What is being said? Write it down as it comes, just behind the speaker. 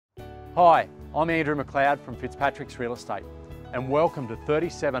Hi, I'm Andrew McLeod from Fitzpatricks Real Estate and welcome to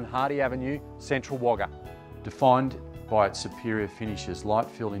 37 Hardy Avenue, Central Wagga. Defined by its superior finishes,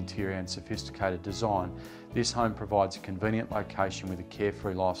 light-filled interior and sophisticated design, this home provides a convenient location with a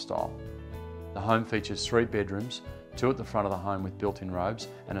carefree lifestyle. The home features 3 bedrooms, 2 at the front of the home with built-in robes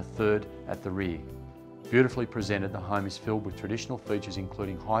and a 3rd at the rear. Beautifully presented, the home is filled with traditional features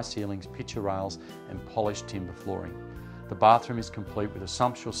including high ceilings, picture rails and polished timber flooring. The bathroom is complete with a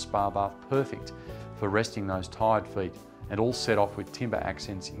sumptuous spa bath perfect for resting those tired feet and all set off with timber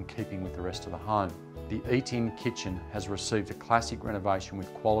accents in keeping with the rest of the home. The eat-in kitchen has received a classic renovation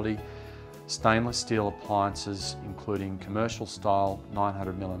with quality stainless steel appliances including commercial style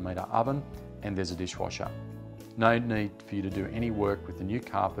 900mm oven, and there's a dishwasher. No need for you to do any work with the new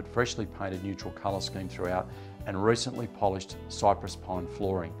carpet, freshly painted neutral colour scheme throughout and recently polished cypress pine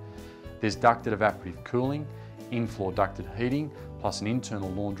flooring. There's ducted evaporative cooling, in-floor ducted heating, plus an internal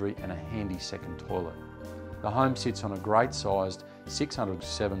laundry and a handy second toilet. The home sits on a great sized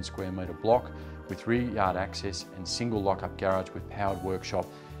 607 square metre block with rear yard access and single lock-up garage with powered workshop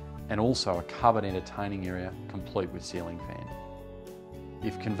and also a covered entertaining area complete with ceiling fan.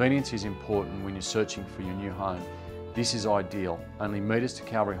 If convenience is important when you're searching for your new home, this is ideal. Only metres to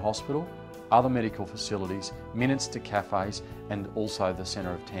Calvary Hospital, other medical facilities, minutes to cafes and also the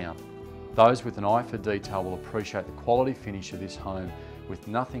centre of town. Those with an eye for detail will appreciate the quality finish of this home with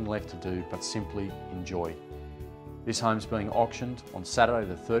nothing left to do but simply enjoy. This home is being auctioned on Saturday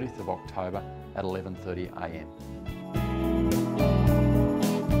the 30th of October at 11:30 a.m.